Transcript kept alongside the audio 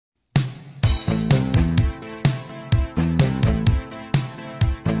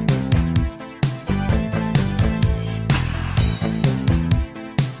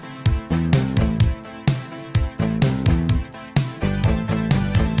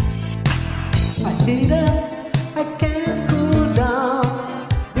heat up, I can't cool down.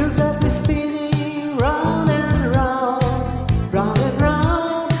 You got me spinning round and round, round and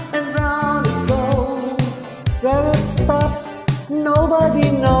round and round it goes. Where it stops, nobody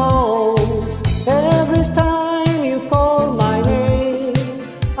knows. Every time you call my name,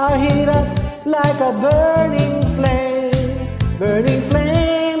 I heat up like a burning flame,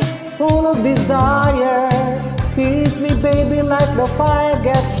 full of desire. Kiss me, baby, like the fire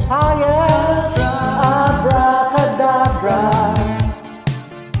gets higher. Abracadabra,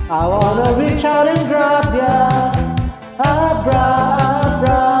 I wanna reach out and grab ya.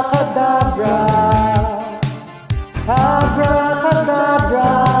 Abracadabra, abracadabra.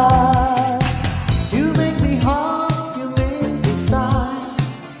 You make me hot, you make me sigh.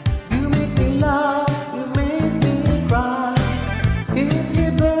 You make me laugh, you make me cry. Keep me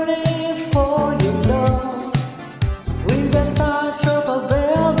burning for your love, with the touch of a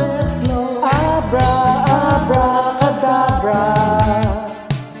velvet glow. Abracadabra,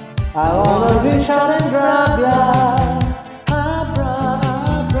 I wanna reach out and grab ya.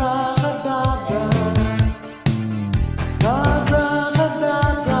 Abracadabra,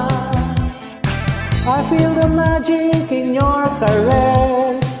 abracadabra. I feel the magic in your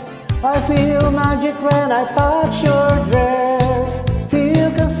caress. I feel magic when I touch your dress.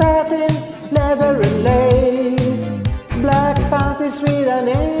 Silk and satin, leather and lace, black panties with an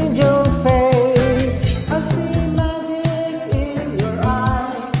angel face. I see magic in your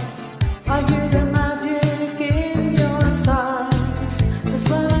eyes, I hear the magic in your styles. That's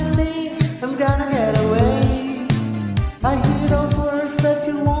when I think I'm gonna get away. I hear those words that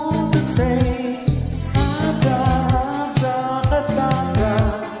you want to say. Abracadabra,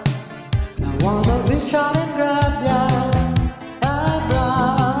 I wanna reach out and grab ya.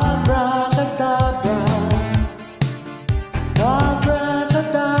 Abracadabra,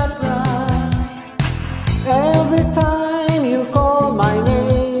 abracadabra. Every time you call my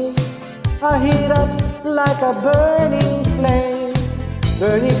name, I heat up like a burning flame,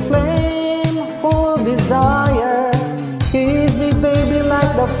 full of desire. Kiss me, baby,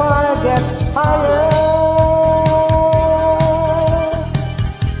 like the fire gets higher.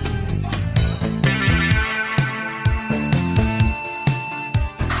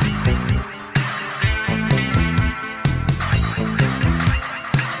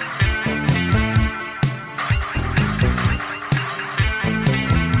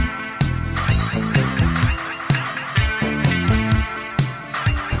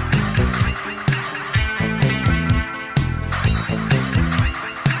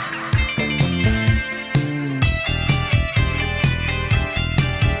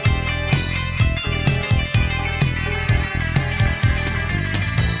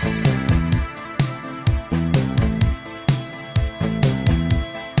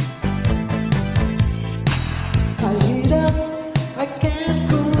 I can't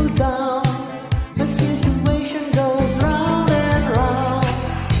cool down. My situation goes round and round.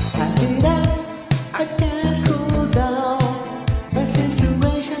 I heat up, I can't cool down. My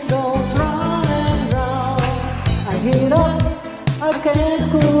situation goes round and round. I heat up, I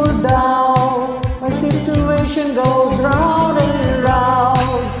can't cool down. My situation goes round and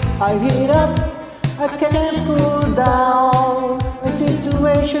round. I heat up, I can't cool down. My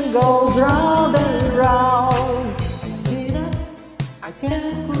situation goes round and round. I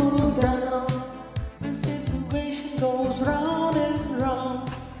can't cool down, my situation goes round and round.